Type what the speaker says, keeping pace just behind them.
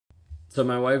So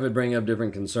my wife would bring up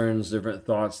different concerns, different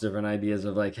thoughts, different ideas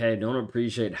of like, hey, I don't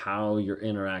appreciate how you're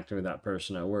interacting with that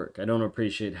person at work. I don't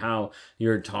appreciate how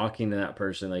you're talking to that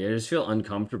person. Like I just feel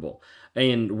uncomfortable.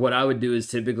 And what I would do is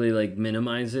typically like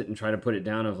minimize it and try to put it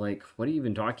down of like, what are you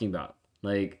even talking about?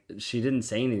 Like she didn't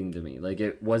say anything to me. Like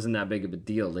it wasn't that big of a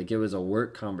deal. Like it was a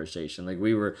work conversation. Like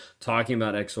we were talking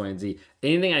about X, Y, and Z.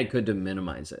 Anything I could to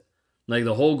minimize it. Like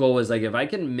the whole goal is like if I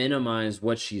can minimize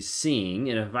what she's seeing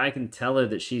and if I can tell her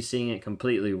that she's seeing it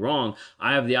completely wrong,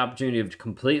 I have the opportunity of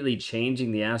completely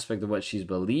changing the aspect of what she's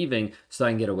believing so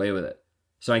I can get away with it.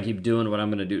 So I keep doing what I'm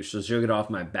going to do. So she'll get off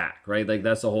my back, right? Like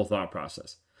that's the whole thought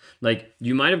process. Like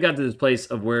you might have got to this place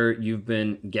of where you've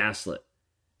been gaslit.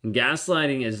 And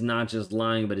gaslighting is not just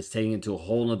lying, but it's taking it to a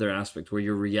whole other aspect where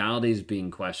your reality is being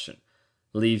questioned.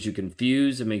 Leaves you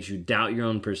confused. It makes you doubt your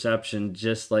own perception,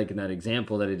 just like in that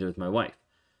example that I did with my wife.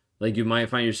 Like you might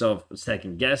find yourself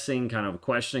second guessing, kind of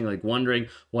questioning, like wondering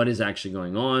what is actually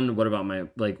going on. What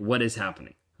about what is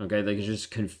happening? Okay, like it's just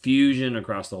confusion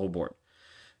across the whole board.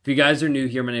 If you guys are new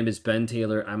here, my name is Ben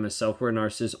Taylor. I'm a self-aware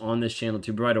narcissist on this channel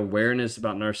to provide awareness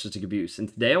about narcissistic abuse. And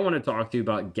today I want to talk to you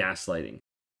about gaslighting.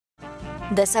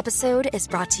 This episode is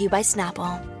brought to you by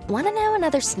Snapple. Want to know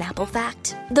another Snapple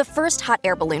fact? The first hot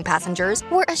air balloon passengers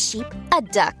were a sheep, a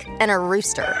duck, and a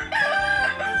rooster.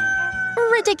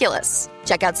 Ridiculous.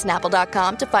 Check out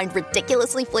Snapple.com to find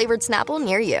ridiculously flavored Snapple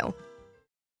near you.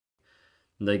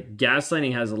 Like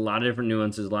gaslighting has a lot of different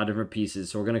nuances, a lot of different pieces.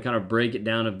 So we're going to kind of break it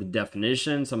down of the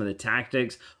definition, some of the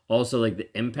tactics, also like the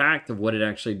impact of what it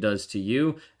actually does to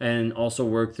you, and also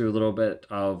work through a little bit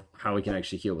of how we can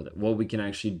actually heal with it, what we can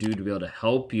actually do to be able to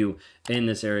help you in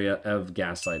this area of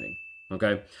gaslighting.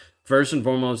 Okay. First and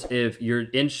foremost, if you're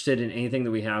interested in anything that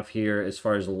we have here as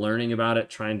far as learning about it,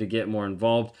 trying to get more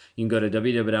involved, you can go to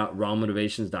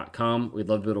www.rawmotivations.com. We'd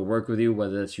love to be able to work with you,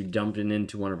 whether that's you jumping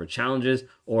into one of our challenges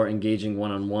or engaging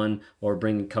one-on-one or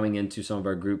coming into some of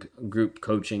our group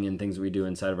coaching and things that we do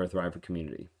inside of our Thriver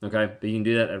community. Okay, but you can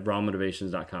do that at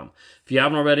rawmotivations.com. If you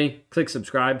haven't already, click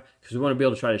subscribe because we want to be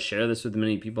able to try to share this with as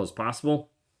many people as possible.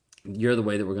 You're the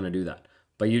way that we're going to do that.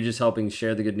 By you just helping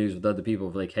share the good news with other people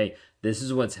of like, hey, this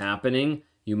is what's happening.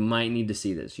 You might need to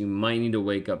see this. You might need to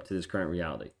wake up to this current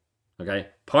reality. Okay?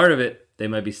 Part of it, they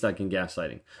might be stuck in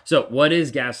gaslighting. So what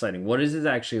is gaslighting? What does this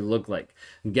actually look like?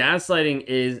 Gaslighting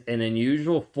is an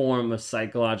unusual form of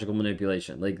psychological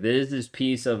manipulation. Like there's this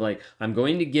piece of like, I'm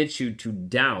going to get you to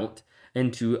doubt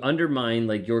and to undermine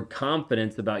like your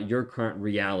confidence about your current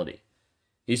reality.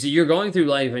 You see, you're going through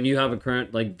life and you have a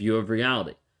current like view of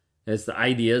reality. It's the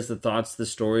ideas, the thoughts, the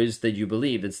stories that you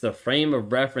believe. It's the frame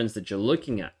of reference that you're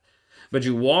looking at. But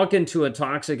you walk into a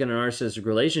toxic and a narcissistic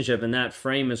relationship and that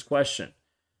frame is questioned.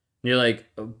 And you're like,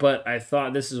 but I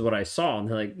thought this is what I saw. And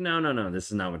they're like, no,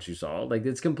 this is not what you saw. Like,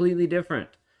 it's completely different.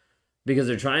 Because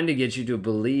they're trying to get you to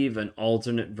believe an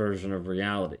alternate version of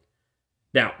reality.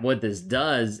 Now, what this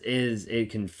does is it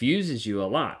confuses you a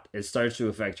lot. It starts to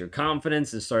affect your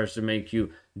confidence. It starts to make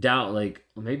you doubt, like,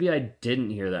 well, maybe I didn't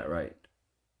hear that right.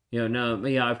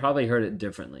 I probably heard it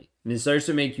differently. And it starts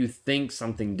to make you think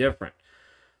something different.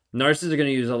 Narcissists are going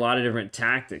to use a lot of different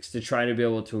tactics to try to be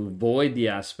able to avoid the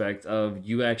aspect of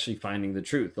you actually finding the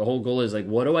truth. The whole goal is like,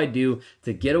 what do I do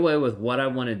to get away with what I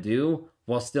want to do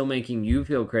while still making you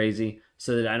feel crazy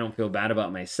so that I don't feel bad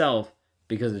about myself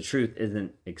because the truth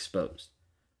isn't exposed.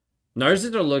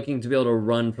 Narcissists are looking to be able to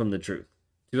run from the truth,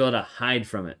 to be able to hide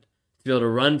from it. To be able to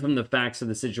run from the facts of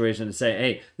the situation to say,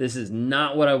 hey, this is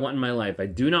not what I want in my life. I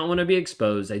do not want to be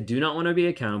exposed. I do not want to be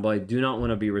accountable. I do not want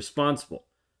to be responsible.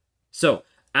 So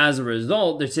as a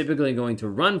result, they're typically going to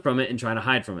run from it and try to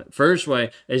hide from it. First way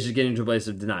is just getting to a place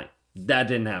of denial. That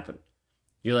didn't happen.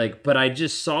 You're like, but I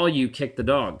just saw you kick the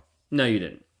dog. No, you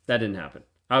didn't. That didn't happen.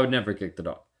 I would never kick the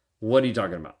dog. What are you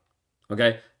talking about?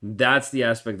 Okay, that's the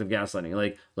aspect of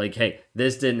gaslighting. Like, hey,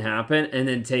 this didn't happen, and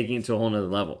then taking it to a whole nother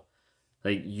level.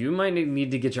 Like, you might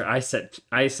need to get your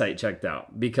eyesight checked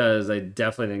out because I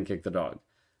definitely didn't kick the dog.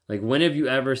 Like, when have you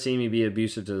ever seen me be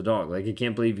abusive to the dog? Like, I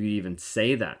can't believe you even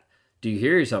say that. Do you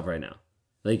hear yourself right now?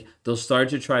 Like, they'll start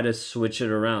to try to switch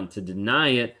it around, to deny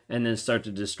it, and then start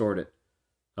to distort it.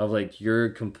 Of, like, you're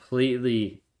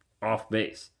completely off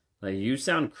base. Like, you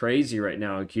sound crazy right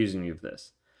now accusing me of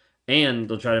this. And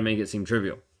they'll try to make it seem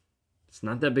trivial. It's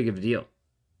not that big of a deal.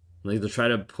 Like they'll try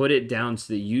to put it down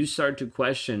so that you start to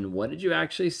question, what did you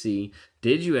actually see?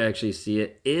 Did you actually see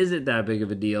it? Is it that big of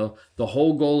a deal? The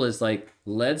whole goal is like,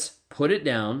 let's put it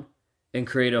down and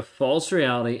create a false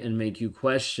reality and make you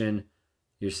question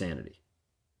your sanity.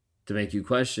 To make you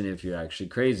question if you're actually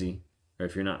crazy or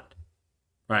if you're not.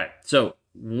 All right, so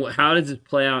how does this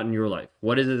play out in your life?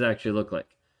 What does this actually look like?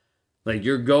 Like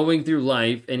you're going through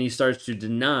life and he starts to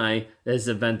deny this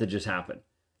event that just happened.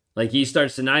 Like he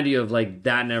starts to deny to you of like,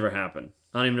 that never happened.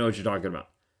 I don't even know what you're talking about.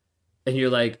 And you're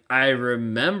like, I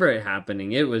remember it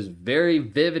happening. It was very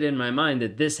vivid in my mind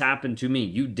that this happened to me.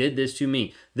 You did this to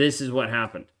me. This is what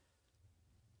happened.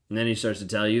 And then he starts to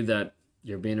tell you that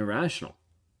you're being irrational,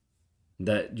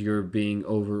 that you're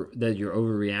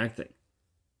overreacting,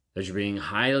 that you're being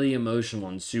highly emotional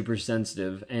and super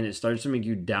sensitive. And it starts to make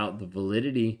you doubt the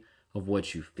validity of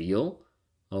what you feel,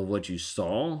 of what you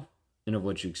saw, and of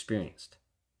what you experienced.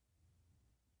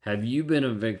 Have you been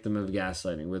a victim of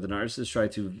gaslighting, where the narcissist try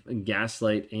to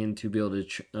gaslight and to be able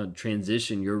to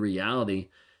transition your reality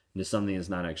into something that's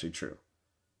not actually true?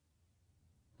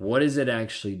 What does it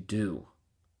actually do?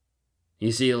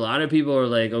 You see, a lot of people are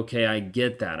like, okay, I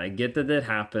get that. I get that that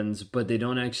happens, but they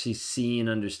don't actually see and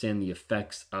understand the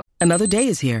effects of. Another day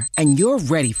is here, and you're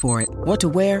ready for it. What to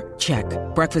wear? Check.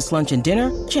 Breakfast, lunch, and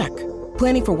dinner? Check.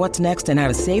 Planning for what's next and how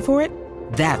to save for it?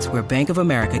 That's where Bank of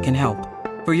America can help.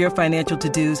 For your financial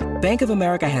to-dos, Bank of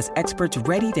America has experts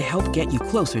ready to help get you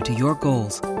closer to your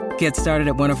goals. Get started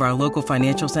at one of our local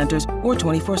financial centers or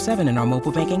 24/7 in our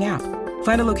mobile banking app.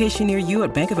 Find a location near you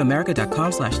at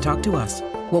bankofamerica.com/talktous.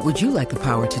 What would you like the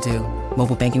power to do?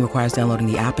 Mobile banking requires downloading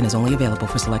the app and is only available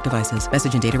for select devices.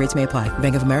 Message and data rates may apply.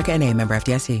 Bank of America N.A., member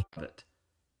FDIC.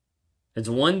 It's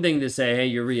one thing to say, hey,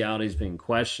 your reality is being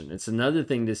questioned. It's another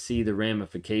thing to see the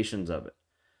ramifications of it.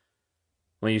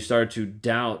 When you start to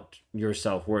doubt your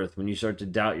self-worth, when you start to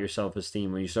doubt your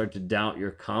self-esteem, when you start to doubt your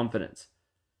confidence,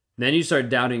 then you start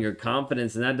doubting your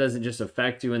confidence, and that doesn't just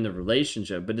affect you in the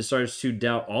relationship, but it starts to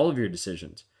doubt all of your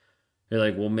decisions. You're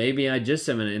like, well, maybe I just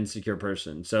am an insecure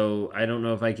person, so I don't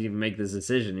know if I can even make this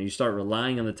decision. And you start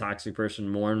relying on the toxic person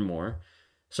more and more.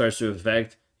 It starts to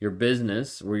affect your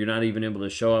business, where you're not even able to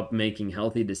show up making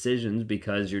healthy decisions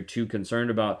because you're too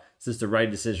concerned about, is this the right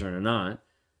decision or not?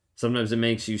 Sometimes it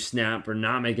makes you snap or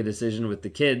not make a decision with the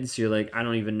kids. You're like, I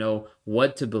don't even know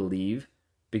what to believe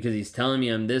because he's telling me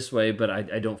I'm this way, but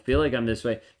I don't feel like I'm this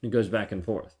way. And it goes back and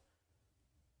forth.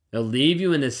 It'll leave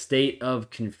you in a state of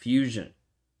confusion,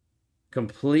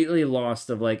 completely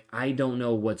lost of like, I don't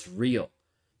know what's real.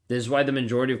 This is why the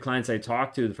majority of clients I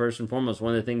talk to, first and foremost,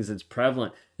 one of the things that's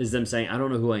prevalent is them saying, I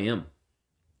don't know who I am.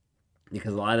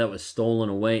 Because a lot of that was stolen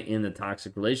away in the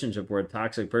toxic relationship, where a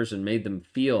toxic person made them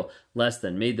feel less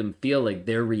than, made them feel like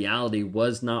their reality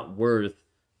was not worth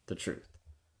the truth.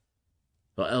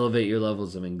 It'll elevate your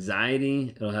levels of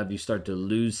anxiety. It'll have you start to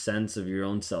lose sense of your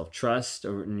own self-trust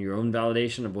or in your own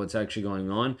validation of what's actually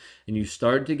going on. And you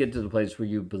start to get to the place where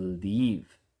you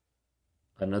believe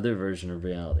another version of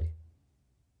reality.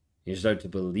 You start to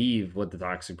believe what the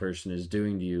toxic person is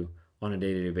doing to you on a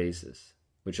day-to-day basis,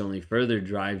 which only further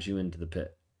drives you into the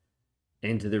pit,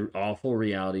 into the awful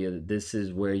reality of that this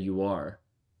is where you are.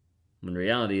 In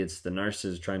reality, it's the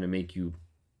narcissist trying to make you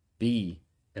be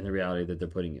in the reality that they're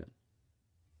putting you in.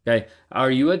 Okay?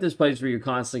 Are you at this place where you're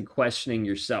constantly questioning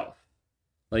yourself?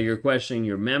 Like you're questioning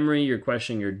your memory, you're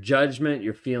questioning your judgment,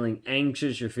 you're feeling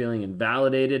anxious, you're feeling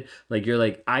invalidated. Like you're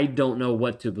like, I don't know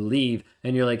what to believe.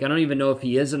 And you're like, I don't even know if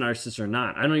he is a narcissist or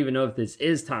not. I don't even know if this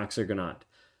is toxic or not.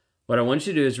 What I want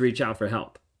you to do is reach out for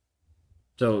help.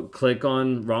 So click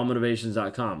on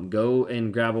rawmotivations.com. Go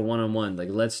and grab a one-on-one. Like,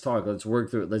 let's talk. Let's work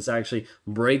through it. Let's actually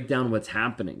break down what's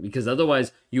happening. Because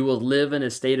otherwise, you will live in a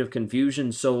state of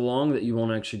confusion so long that you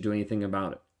won't actually do anything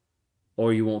about it.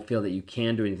 Or you won't feel that you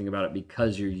can do anything about it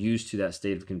because you're used to that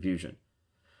state of confusion.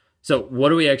 So what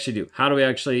do we actually do? How do we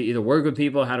actually either work with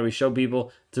people? How do we show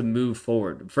people to move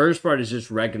forward? The first part is just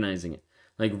recognizing it.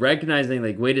 Like recognizing,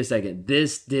 like, wait a second,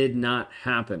 this did not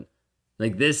happen.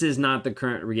 Like, this is not the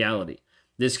current reality.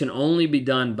 This can only be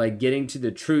done by getting to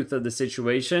the truth of the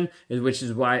situation, which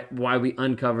is why we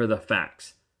uncover the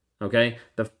facts. Okay?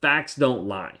 The facts don't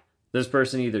lie. This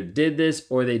person either did this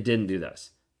or they didn't do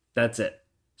this. That's it.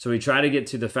 So we try to get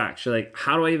to the facts. You're like,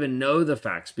 how do I even know the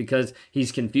facts? Because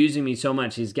he's confusing me so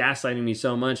much. He's gaslighting me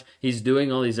so much. He's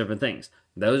doing all these different things.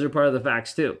 Those are part of the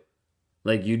facts too.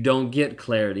 Like, you don't get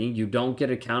clarity. You don't get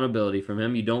accountability from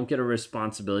him. You don't get a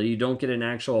responsibility. You don't get an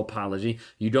actual apology.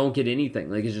 You don't get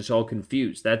anything. Like, it's just all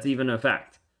confused. That's even a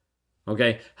fact.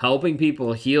 Okay? Helping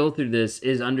people heal through this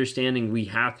is understanding we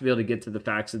have to be able to get to the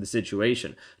facts of the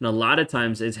situation. And a lot of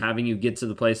times it's having you get to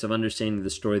the place of understanding the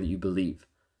story that you believe.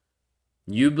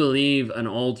 You believe an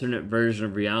alternate version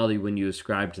of reality when you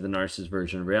ascribe to the narcissist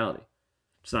version of reality.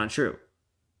 It's not true.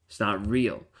 It's not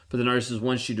real. But the narcissist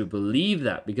wants you to believe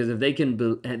that, because if they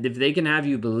can have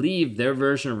you believe their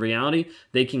version of reality,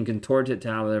 they can contort it to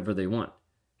however they want.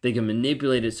 They can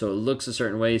manipulate it so it looks a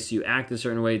certain way, so you act a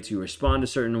certain way, so you respond a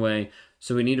certain way.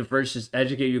 So we need to first just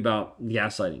educate you about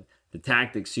gaslighting, the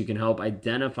tactics so you can help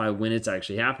identify when it's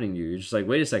actually happening to you. You're just like,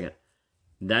 wait a second,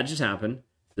 that just happened.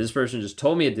 This person just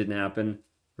told me it didn't happen.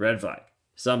 Red flag.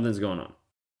 Something's going on.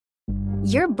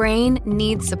 Your brain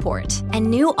needs support, and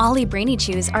new Ollie Brainy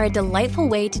Chews are a delightful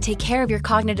way to take care of your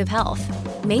cognitive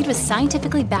health. Made with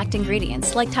scientifically backed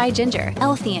ingredients like Thai ginger,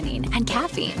 L-theanine, and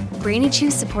caffeine, Brainy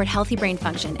Chews support healthy brain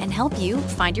function and help you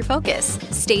find your focus,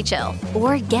 stay chill,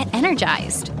 or get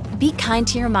energized. Be kind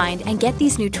to your mind and get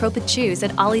these nootropic chews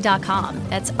at ollie.com.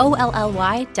 That's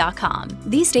OLLY.com.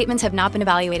 These statements have not been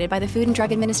evaluated by the Food and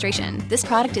Drug Administration. This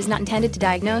product is not intended to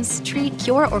diagnose, treat,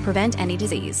 cure, or prevent any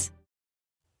disease.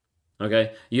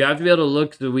 Okay, you have to be able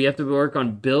to we have to work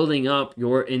on building up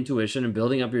your intuition and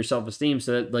building up your self-esteem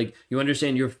so that like you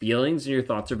understand your feelings and your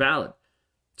thoughts are valid.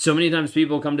 So many times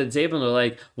people come to the table and they're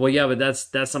like, well, yeah, but that's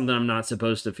something I'm not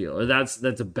supposed to feel, or that's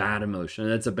a bad emotion, or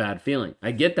that's a bad feeling. I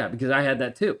get that because I had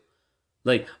that too.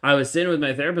 Like I was sitting with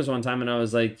my therapist one time and I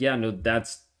was like, yeah, no,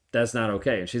 that's not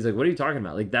okay. And she's like, what are you talking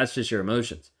about? Like, that's just your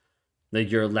emotions.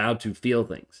 Like you're allowed to feel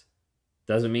things.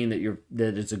 Doesn't mean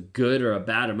that it's a good or a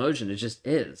bad emotion. It just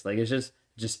is. Like it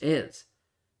just is.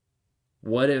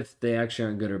 What if they actually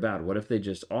aren't good or bad? What if they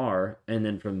just are? And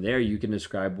then from there you can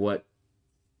describe what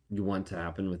you want to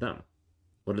happen with them.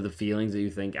 What are the feelings that you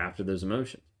think after those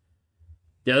emotions?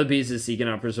 The other piece is seeking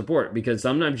out for support, because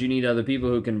sometimes you need other people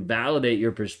who can validate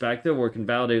your perspective or can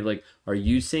validate, like, are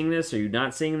you seeing this? Are you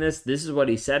not seeing this? This is what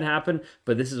he said happened,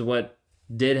 but this is what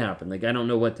did happen. Like, I don't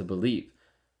know what to believe.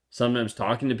 Sometimes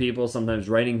talking to people, sometimes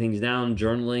writing things down,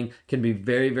 journaling can be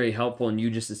very, very helpful in you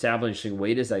just establishing,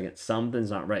 wait a second, something's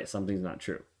not right, something's not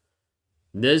true.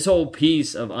 This whole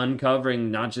piece of uncovering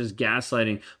not just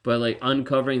gaslighting, but like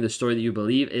uncovering the story that you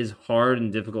believe is hard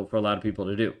and difficult for a lot of people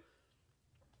to do.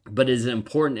 But it is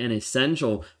important and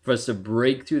essential for us to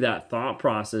break through that thought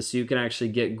process so you can actually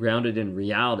get grounded in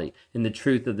reality, in the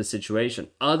truth of the situation.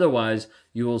 Otherwise,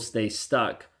 you will stay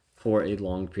stuck for a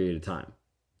long period of time.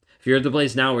 If you're at the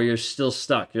place now where you're still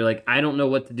stuck, you're like, I don't know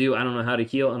what to do, I don't know how to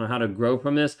heal, I don't know how to grow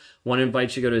from this, I want to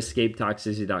invite you to go to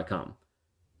escapetoxicity.com.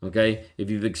 Okay? If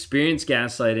you've experienced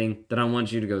gaslighting, then I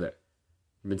want you to go there.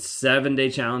 It's a 7-day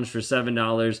challenge for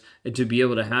 $7 to be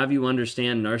able to have you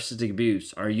understand narcissistic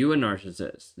abuse. Are you a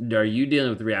narcissist? Are you dealing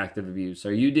with reactive abuse?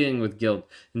 Are you dealing with guilt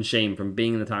and shame from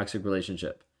being in the toxic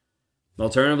relationship?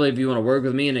 Alternatively, if you want to work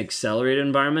with me in an accelerated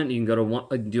environment, you can go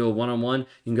to do a one-on-one. You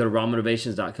can go to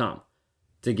rawmotivations.com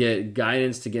to get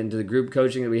guidance, to get into the group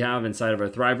coaching that we have inside of our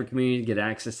Thriver community, get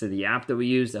access to the app that we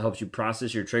use that helps you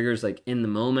process your triggers like in the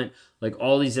moment, like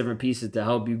all these different pieces to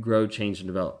help you grow, change, and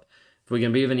develop. If we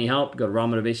can be of any help, go to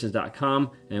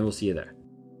rawmotivations.com and we'll see you there.